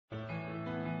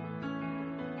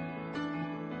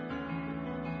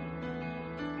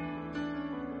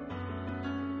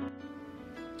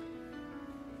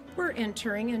We're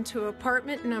entering into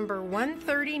apartment number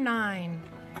 139.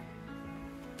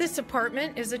 This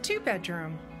apartment is a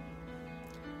 2-bedroom.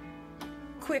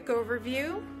 Quick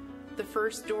overview. The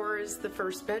first door is the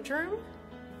first bedroom.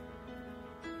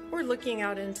 We're looking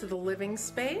out into the living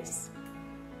space.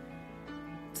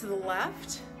 To the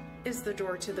left is the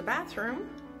door to the bathroom.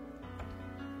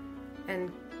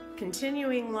 And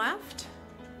continuing left,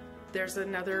 there's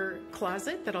another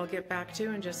closet that I'll get back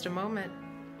to in just a moment.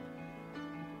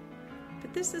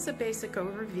 But this is a basic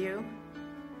overview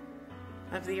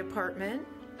of the apartment,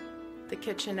 the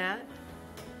kitchenette,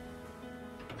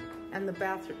 and the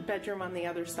bedroom on the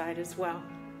other side as well.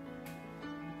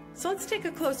 So let's take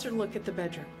a closer look at the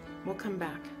bedroom. We'll come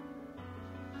back.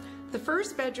 The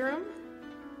first bedroom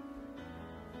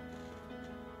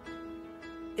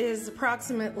is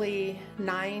approximately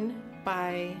 9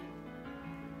 by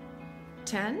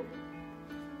 10.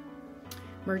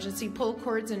 Emergency pull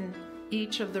cords in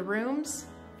each of the rooms.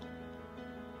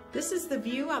 This is the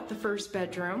view out the first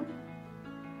bedroom.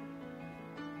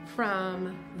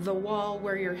 From the wall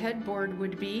where your headboard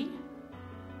would be,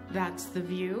 that's the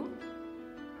view.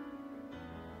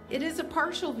 It is a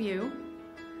partial view,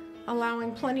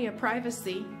 allowing plenty of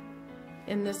privacy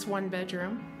in this one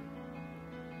bedroom.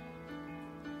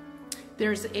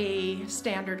 There's a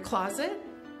standard closet.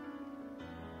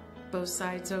 Both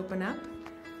sides open up.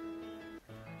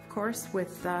 Of course,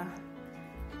 with the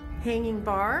hanging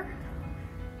bar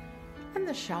and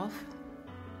the shelf.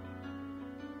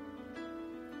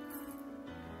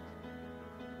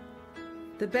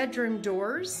 The bedroom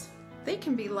doors, they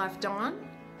can be left on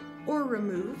or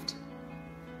removed,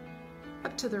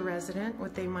 up to the resident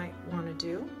what they might want to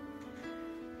do.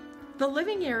 The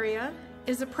living area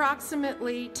is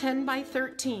approximately 10 by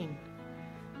 13.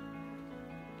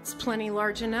 It's plenty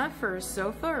large enough for a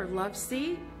sofa or love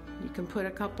seat. You can put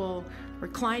a couple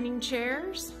reclining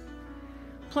chairs,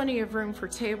 plenty of room for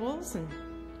tables and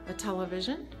a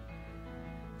television.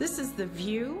 This is the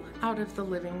view out of the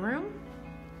living room.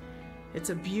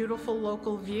 It's a beautiful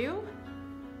local view.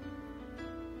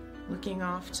 Looking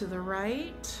off to the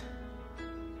right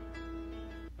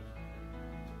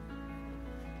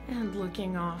and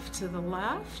looking off to the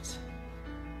left.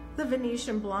 The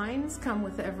Venetian blinds come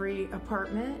with every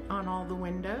apartment on all the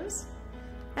windows,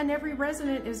 and every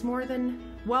resident is more than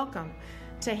welcome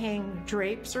to hang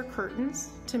drapes or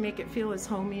curtains to make it feel as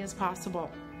homey as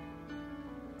possible.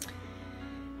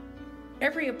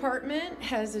 Every apartment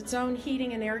has its own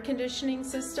heating and air conditioning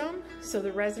system, so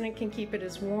the resident can keep it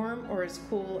as warm or as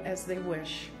cool as they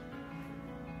wish.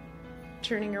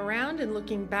 Turning around and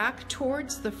looking back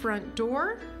towards the front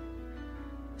door,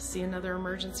 see another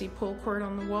emergency pull cord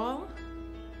on the wall.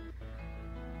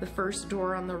 The first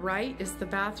door on the right is the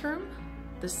bathroom.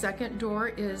 The second door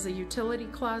is a utility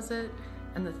closet,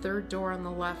 and the third door on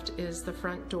the left is the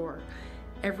front door.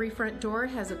 Every front door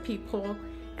has a peephole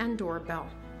and doorbell.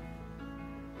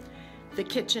 The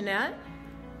kitchenette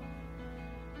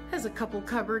has a couple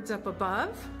cupboards up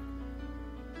above,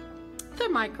 the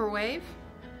microwave,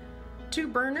 2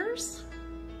 burners,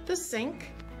 the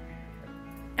sink,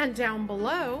 and down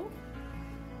below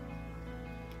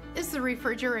is the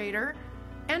refrigerator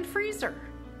and freezer.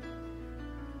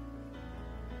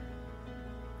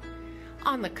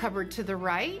 On the cupboard to the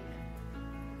right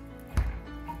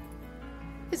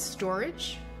is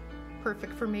storage,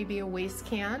 perfect for maybe a waste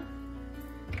can,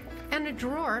 and a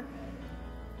drawer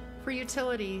for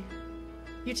utility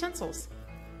utensils.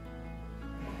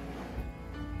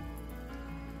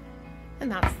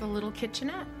 And that's the little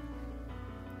kitchenette.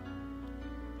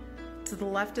 To the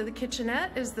left of the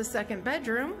kitchenette is the second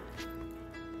bedroom.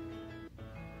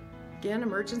 Again,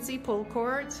 emergency pull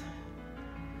cords.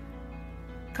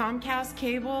 Comcast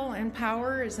cable and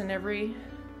power is in every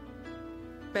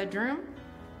bedroom.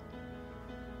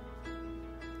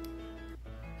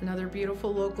 Another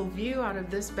beautiful local view out of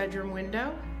this bedroom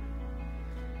window.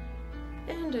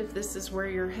 And if this is where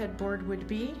your headboard would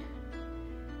be,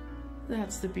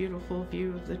 that's the beautiful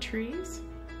view of the trees.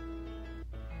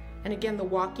 And again, the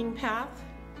walking path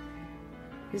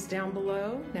is down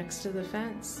below next to the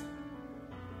fence.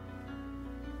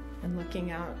 And looking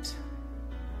out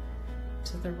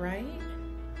to the right,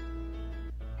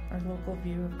 our local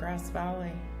view of Grass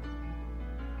Valley.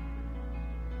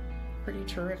 Pretty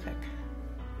terrific.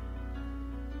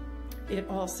 It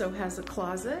also has a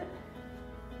closet,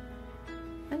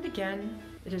 and again,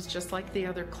 it is just like the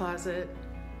other closet,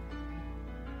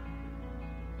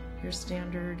 your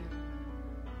standard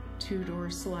 2-door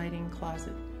sliding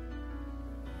closet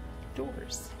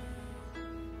doors.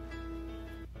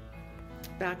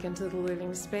 Back into the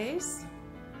living space.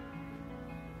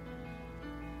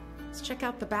 Let's check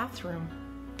out the bathroom.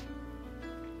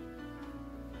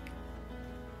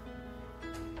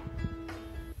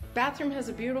 Bathroom has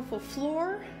a beautiful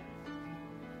floor.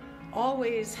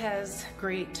 Always has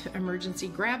great emergency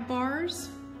grab bars,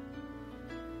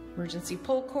 emergency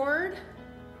pull cord.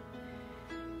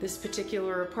 This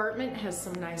particular apartment has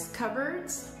some nice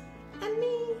cupboards. And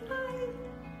me, hi!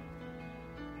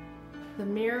 The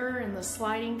mirror and the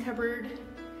sliding cupboard.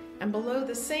 And below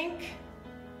the sink,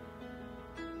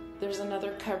 there's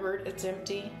another cupboard, it's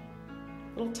empty.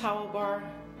 Little towel bar,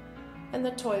 and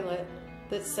the toilet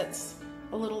that sits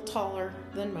a little taller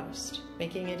than most,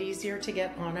 making it easier to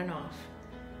get on and off.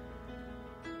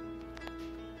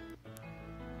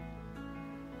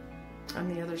 On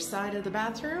the other side of the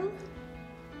bathroom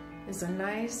is a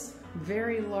nice,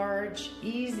 very large,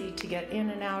 easy to get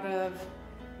in and out of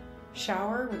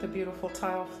shower with a beautiful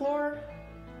tile floor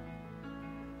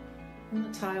and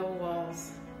the tile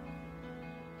walls.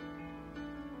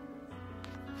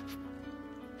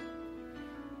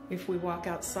 If we walk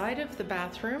outside of the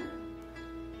bathroom,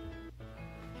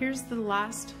 here's the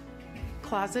last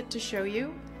closet to show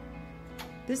you.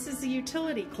 This is the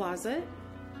utility closet.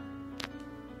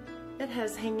 It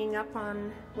has hanging up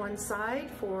on one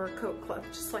side for coat closet,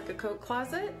 just like a coat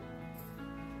closet.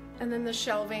 And then the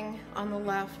shelving on the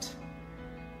left,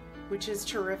 which is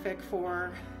terrific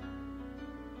for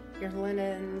your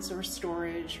linens or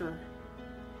storage or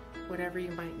whatever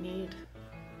you might need.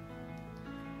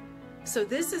 So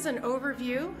this is an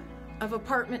overview of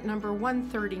apartment number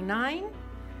 139.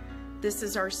 This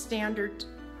is our standard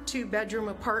 2-bedroom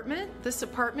apartment. This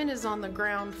apartment is on the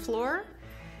ground floor.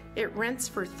 It rents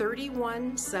for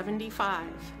 $31.75.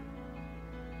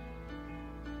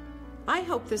 I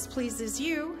hope this pleases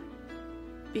you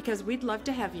because we'd love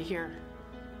to have you here.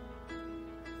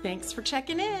 Thanks for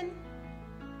checking in.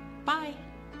 Bye.